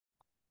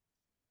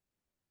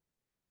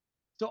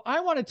So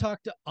I want to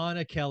talk to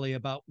Anna Kelly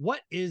about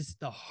what is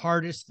the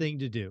hardest thing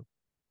to do.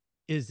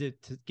 Is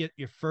it to get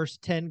your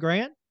first 10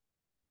 grand,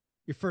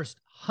 your first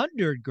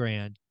 100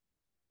 grand,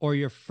 or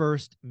your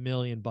first $1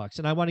 million?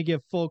 And I want to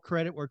give full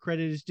credit where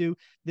credit is due.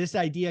 This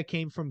idea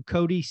came from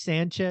Cody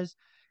Sanchez,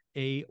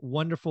 a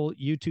wonderful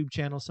YouTube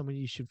channel, someone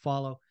you should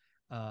follow.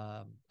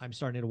 I'm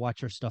starting to watch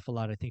her stuff a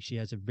lot. I think she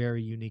has a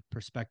very unique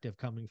perspective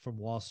coming from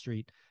Wall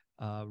Street,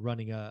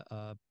 running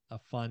a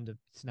fund.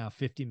 It's now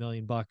 50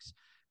 million bucks.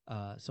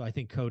 So I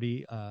think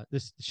Cody,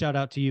 this shout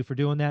out to you for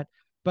doing that.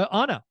 But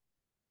Anna,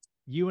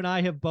 you and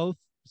I have both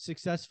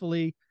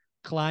successfully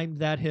climbed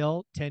that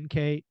hill,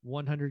 10K,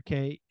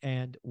 100K,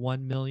 and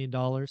 $1 million.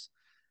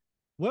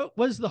 What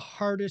was the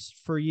hardest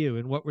for you,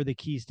 and what were the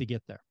keys to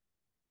get there?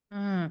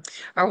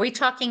 Are we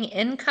talking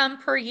income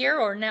per year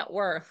or net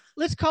worth?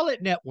 Let's call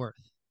it net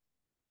worth.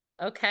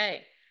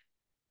 Okay.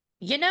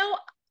 You know,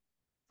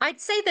 I'd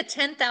say the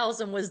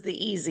 10,000 was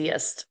the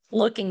easiest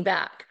looking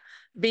back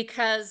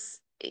because,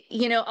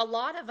 a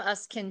lot of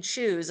us can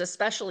choose,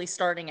 especially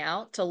starting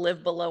out, to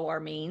live below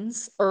our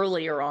means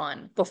earlier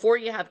on, before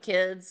you have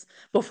kids,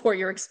 before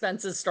your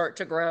expenses start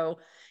to grow.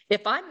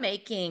 If I'm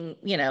making,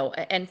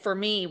 and for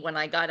me, when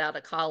I got out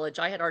of college,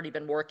 I had already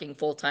been working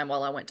full time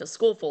while I went to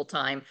school full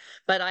time,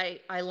 but I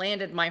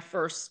landed my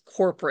first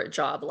corporate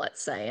job,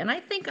 let's say. And I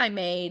think I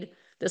made,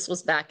 this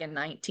was back in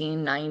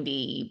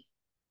 1998,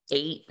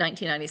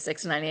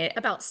 1996, 98,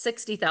 about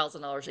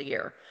 $60,000 a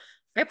year.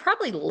 I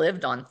probably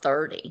lived on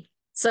 30.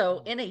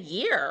 So in a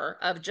year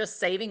of just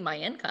saving my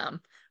income,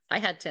 I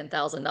had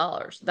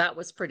 $10,000. That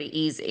was pretty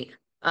easy.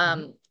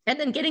 Mm-hmm. And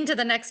then getting to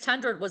the next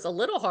 100 was a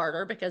little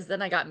harder because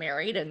then I got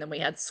married and then we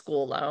had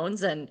school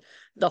loans and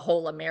the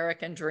whole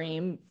American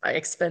dream,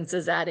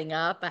 expenses adding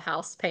up, a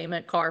house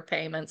payment, car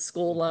payment,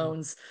 school Mm-hmm.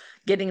 loans.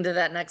 Getting to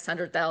that next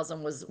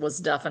 100,000 was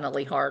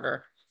definitely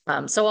harder.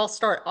 So I'll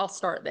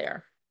start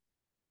there.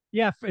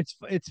 Yeah,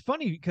 it's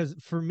funny because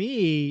for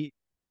me,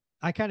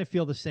 I kind of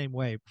feel the same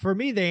way. For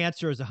me, the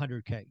answer is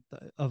 100K.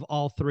 Of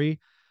all three,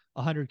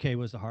 100K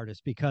was the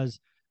hardest because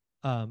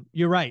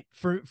you're right.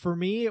 For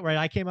me, right,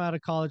 I came out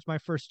of college, my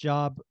first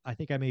job, I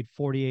think I made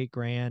 48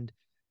 grand,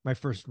 my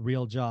first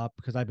real job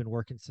because I've been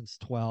working since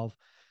 12.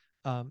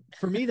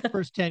 For me, the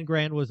first 10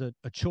 grand was a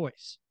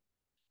choice.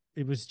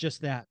 It was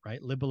just that,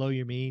 right? Live below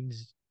your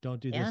means,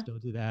 don't do this, Yeah.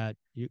 don't do that.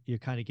 You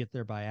kind of get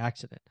there by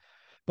accident.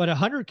 But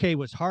 100K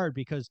was hard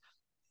because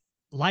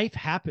life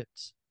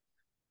happens,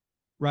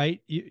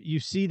 right? You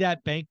see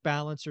that bank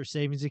balance or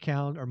savings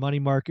account or money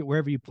market,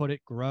 wherever you put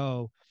it,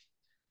 grow.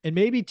 And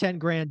maybe 10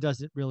 grand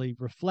doesn't really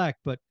reflect,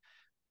 but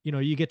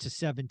you get to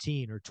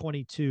 17 or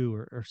 22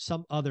 or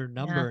some other Yeah.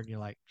 number and you're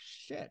like,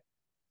 shit,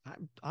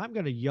 I'm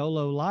going to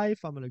YOLO life.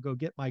 I'm going to go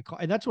get my car.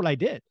 And that's what I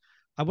did.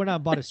 I went out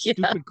and bought a Yeah.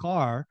 stupid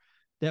car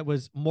that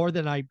was more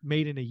than I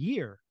made in a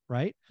year.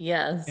 Right.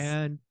 Yes.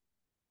 And,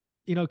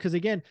 cause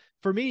again,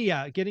 for me,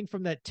 yeah, getting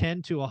from that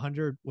 10 to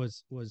 100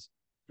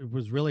 it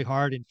was really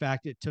hard. In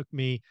fact, it took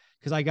me,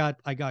 cause I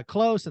got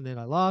close and then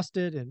I lost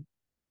it. And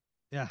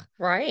yeah,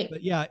 Right.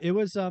 but yeah, it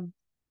was,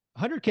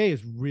 100K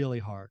is really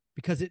hard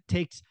because it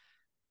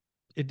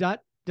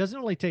doesn't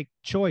only take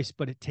choice,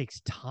 but it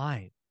takes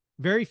time.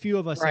 Very few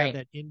of us have Right.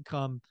 that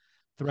income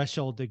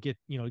threshold to get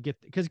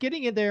because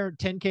getting in there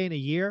 10K in a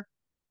year,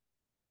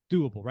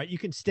 doable, right? You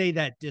can stay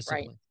that Right.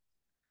 discipline.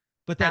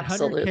 But that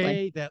Absolutely.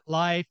 100K, that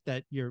life,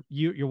 that your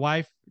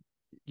wife,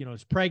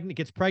 is pregnant,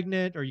 gets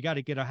pregnant, or you got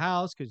to get a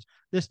house because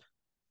this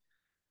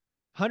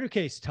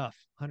 100K is tough.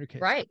 100K is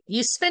tough. Right.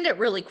 You spend it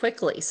really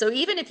quickly. So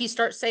even if you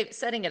start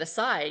setting it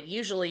aside,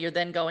 usually you're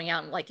then going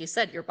out and, like you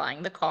said, you're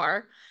buying the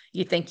car.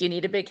 You think you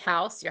need a big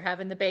house. You're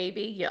having the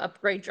baby. You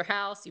upgrade your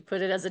house. You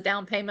put it as a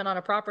down payment on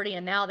a property.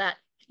 And now that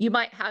you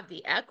might have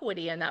the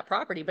equity in that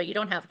property, but you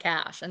don't have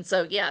cash. And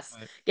so, yes,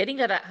 Right. getting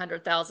to that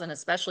 100,000,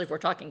 especially if we're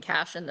talking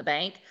cash in the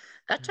bank,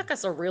 that Mm. took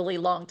us a really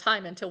long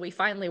time until we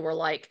finally were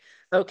like,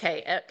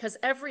 okay, because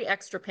every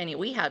extra penny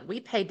we had, we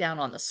paid down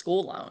on the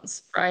school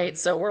loans, right?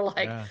 So we're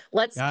like, Yeah.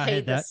 let's Yeah, I pay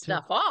had this that too.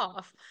 stuff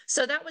off.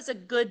 So that was a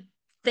good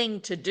thing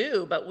to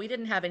do, but we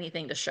didn't have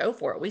anything to show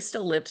for it. We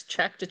still lived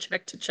check to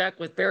check to check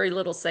with very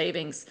little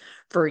savings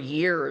for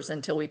years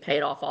until we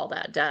paid off all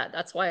that debt.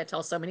 That's why I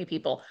tell so many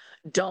people,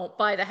 don't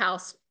buy the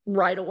house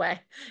right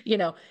away.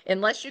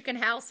 Unless you can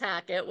house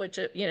hack it, which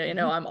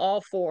Mhm. I'm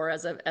all for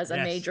as a Yes.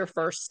 major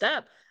first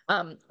step.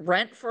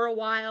 Rent for a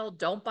while.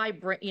 Don't buy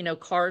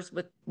cars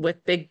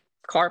with big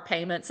car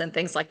payments and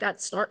things like that.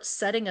 Start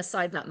setting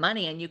aside that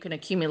money, and you can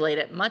accumulate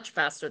it much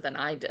faster than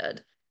I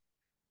did.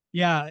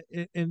 Yeah,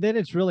 and then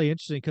it's really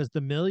interesting because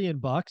the $1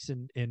 million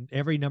and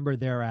every number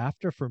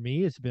thereafter for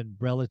me has been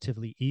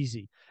relatively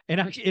easy, and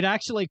it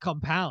actually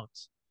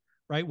compounds,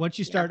 right? Once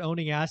you Yeah. start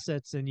owning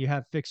assets and you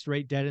have fixed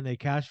rate debt and they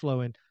cash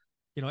flow, and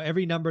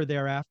every number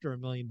thereafter,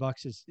 $1 million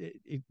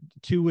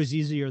two was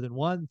easier than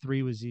one,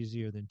 three was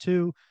easier than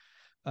two,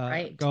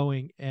 Right.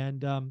 going,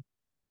 and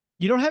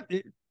you don't have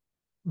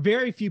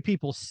very few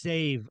people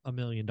save $1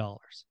 million. You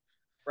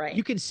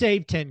Right. can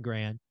save 10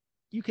 grand,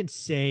 you can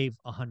save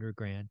 100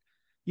 grand.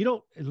 You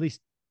don't, at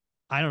least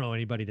I don't know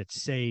anybody that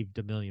saved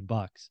 $1 million.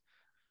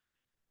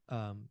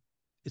 Um,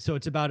 So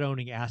it's about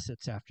owning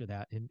assets after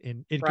that, and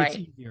it gets Right.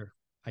 easier,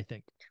 I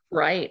think.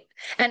 Right.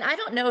 And I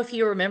don't know if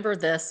you remember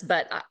this,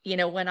 but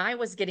when I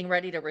was getting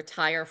ready to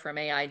retire from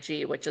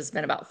AIG, which has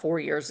been about 4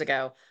 years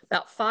ago,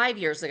 about 5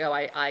 years ago,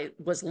 I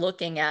was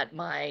looking at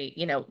my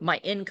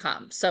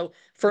income. So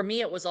for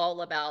me, it was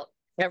all about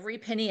every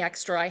penny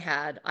extra I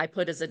had, I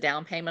put as a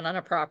down payment on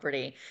a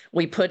property.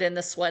 We put in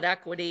the sweat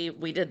equity.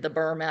 We did the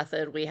Burr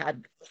method. We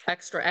had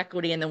extra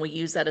equity, and then we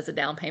used that as a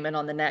down payment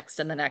on the next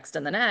and the next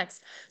and the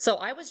next. So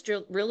I was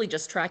really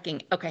just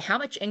tracking, okay, how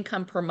much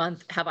income per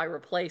month have I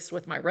replaced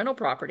with my rental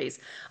properties?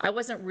 I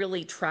wasn't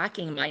really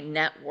tracking my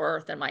net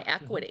worth and my Mhm.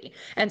 equity.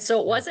 And so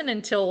it Yeah. wasn't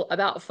until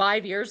about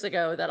 5 years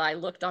ago that I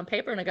looked on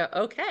paper and I go,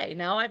 okay,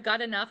 now I've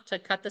got enough to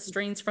cut the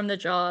strings from the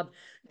job,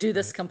 do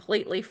this Right.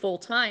 completely full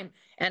time.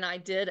 And I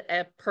did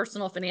a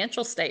personal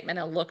financial statement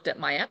and looked at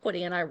my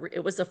equity. And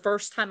it was the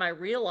first time I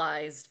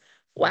realized,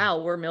 Mm.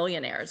 wow, we're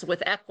millionaires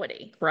with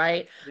equity,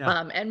 right?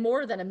 Yeah. And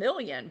more than a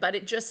million. But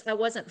I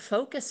wasn't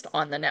focused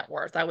on the net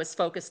worth. I was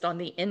focused on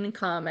the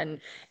income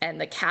and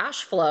the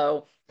cash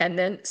flow. And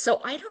then,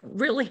 so I don't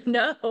really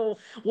know,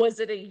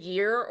 was it a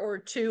year or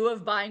two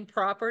of buying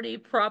property?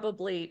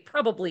 Probably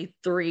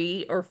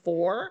 3 or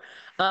 4.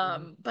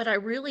 Mhm. But I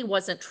really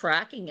wasn't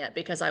tracking it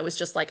because I was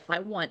just like, I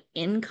want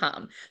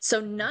income.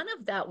 So none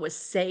of that was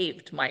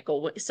saved,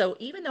 Michael. So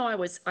even though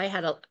I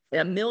had a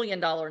 $1 million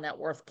net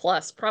worth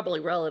plus probably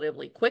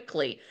relatively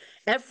quickly,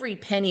 every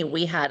penny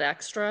we had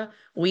extra,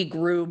 we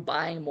grew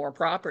buying more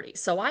property.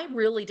 So I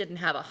really didn't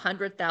have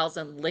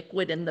 100,000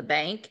 liquid in the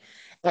bank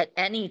at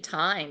any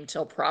time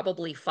till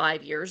probably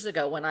 5 years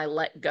ago when I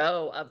let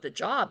go of the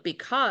job,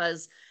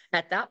 because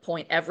at that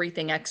point,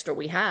 everything extra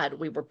we had,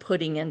 we were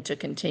putting into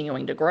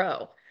continuing to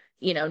grow.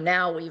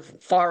 Now we've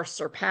far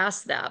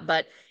surpassed that,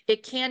 but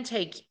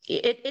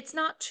it's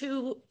not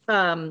too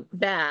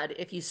bad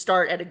if you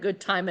start at a good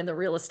time in the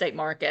real estate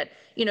market,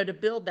 to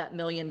build that $1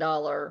 million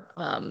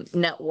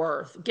net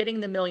worth. Getting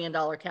the $1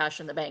 million cash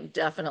in the bank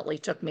definitely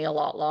took me a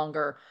lot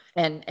longer,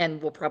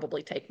 and will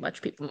probably take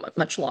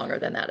much longer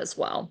than that as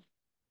well.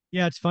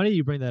 Yeah, it's funny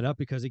you bring that up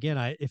because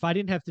again, if I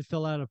didn't have to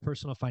fill out a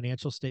personal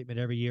financial statement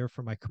every year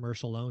for my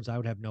commercial loans, I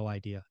would have no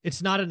idea.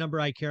 It's not a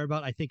number I care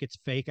about. I think it's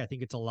fake. I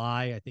think it's a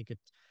lie. I think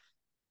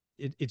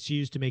it's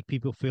used to make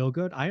people feel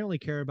good. I only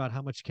care about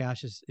how much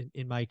cash is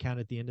in my account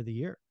at the end of the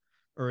year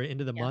or end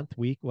of the Yeah. month,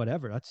 week,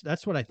 whatever.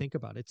 That's what I think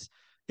about.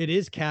 It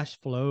is cash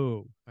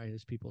flow, right,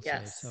 as people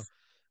say. So Yes,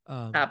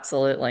 um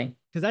absolutely.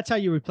 because that's how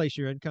you replace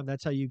your income.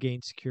 That's how you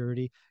gain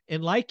security.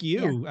 And like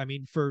Yeah. you, I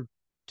mean, for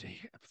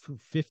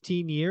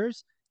 15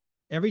 years,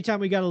 every time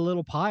we got a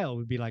little pile,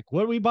 we'd be like,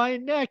 what are we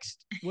buying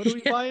next? What are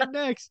we buying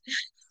next?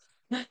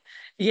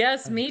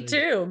 Yes, Kind of me crazy.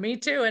 too. Me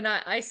too. And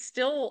I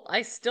still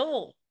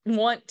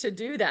want to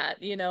do that.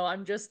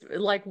 I'm just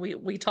like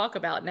we talk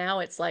about now.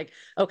 It's like,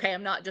 okay,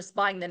 I'm not just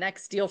buying the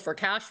next deal for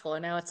cash flow.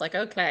 Now it's like,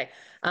 okay,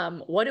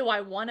 what do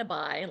I want to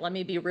buy? Let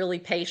me be really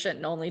patient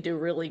and only do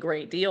really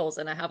great deals,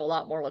 and I have a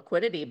lot more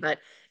liquidity. But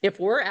if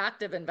we're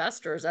active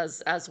investors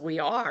as we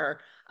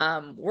are,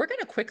 we're going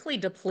to quickly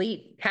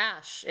deplete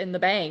cash in the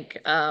bank,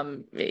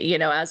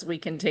 as we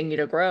continue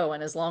to grow.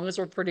 And as long as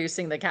we're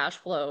producing the cash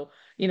flow,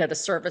 to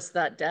service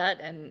that debt,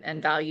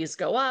 and values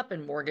go up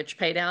and mortgage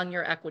pay down,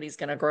 your equity is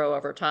going to grow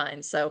over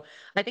time. So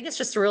I think it's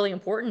just really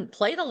important.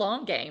 Play the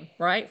long game,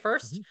 right?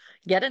 First, Mhm.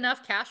 get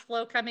enough cash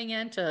flow coming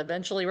in to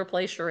eventually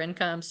replace your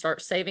income,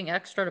 start saving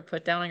extra to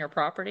put down on your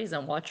properties,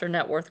 and watch your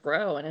net worth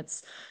grow. And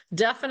it's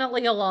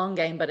definitely a long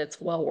game, but it's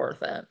well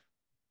worth it.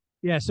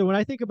 Yeah. So when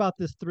I think about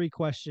this three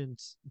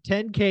questions,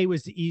 10K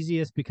was the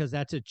easiest because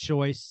that's a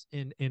choice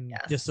in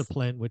Yes.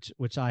 discipline,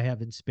 which I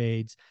have in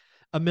spades.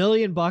 $1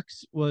 million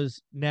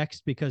was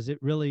next because it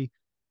really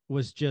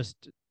was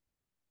just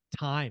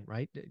time,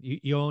 right?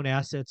 You own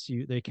assets,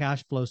 they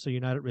cash flow, so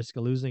you're not at risk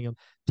of losing them.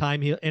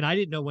 Time heal, and I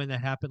didn't know when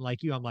that happened.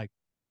 Like you, I'm like,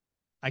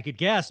 I could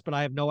guess, but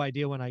I have no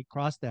idea when I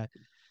crossed that.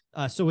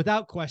 So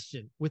without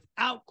question, the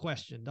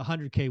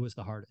 100K was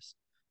the hardest.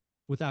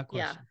 Without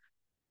Yeah. question,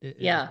 it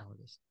was Yeah. the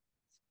hardest.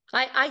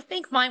 I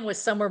think mine was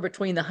somewhere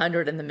between the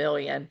 100 and the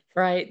million,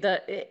 right?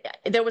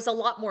 There was a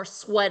lot more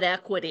sweat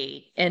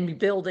equity in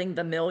building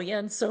the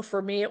million. So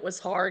for me, it was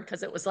hard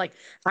because it was like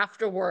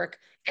after work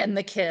and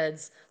the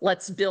kids,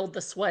 let's build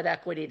the sweat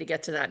equity to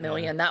get to that Yeah.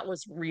 million. That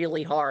was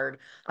really hard.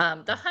 The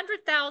Yeah.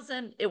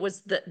 100,000, it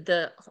was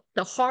the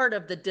heart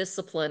of the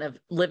discipline of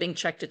living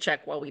check to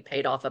check while we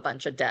paid off a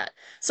bunch of debt.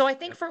 So I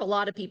think Yep. for a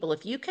lot of people,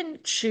 if you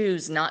can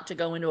choose not to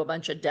go into a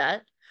bunch of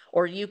debt,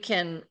 or you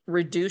can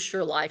reduce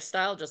your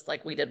lifestyle just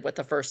like we did with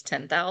the first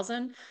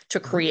 10,000, to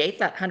Mhm. create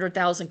that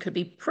 100,000 could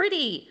be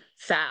pretty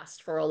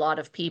fast for a lot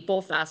of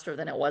people, faster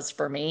than it was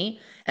for me.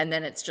 And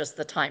then it's just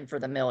the time for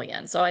the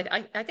million. So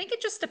I think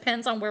it just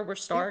depends on where we're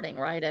Yeah. starting,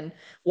 right? And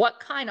what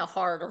kind of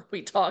heart are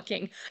we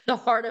talking? The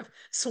heart of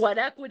sweat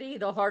equity,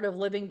 the heart of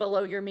living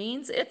below your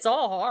means? It's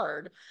all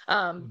hard.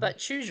 Mhm. But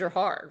choose your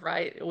heart,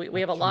 right? We Yep.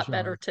 have a Choose lot your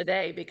better heart.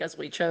 today because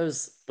we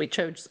chose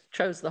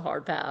the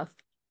hard path.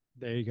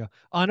 There you go.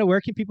 Anna,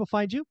 where can people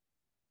find you?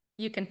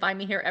 You can find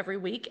me here every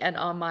week and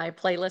on my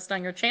playlist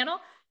on your channel.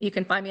 You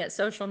can find me at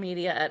social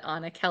media at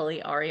Anna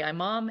Kelly REI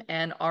Mom,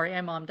 and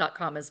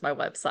reimom.com is my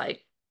website.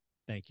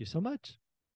 Thank you so much.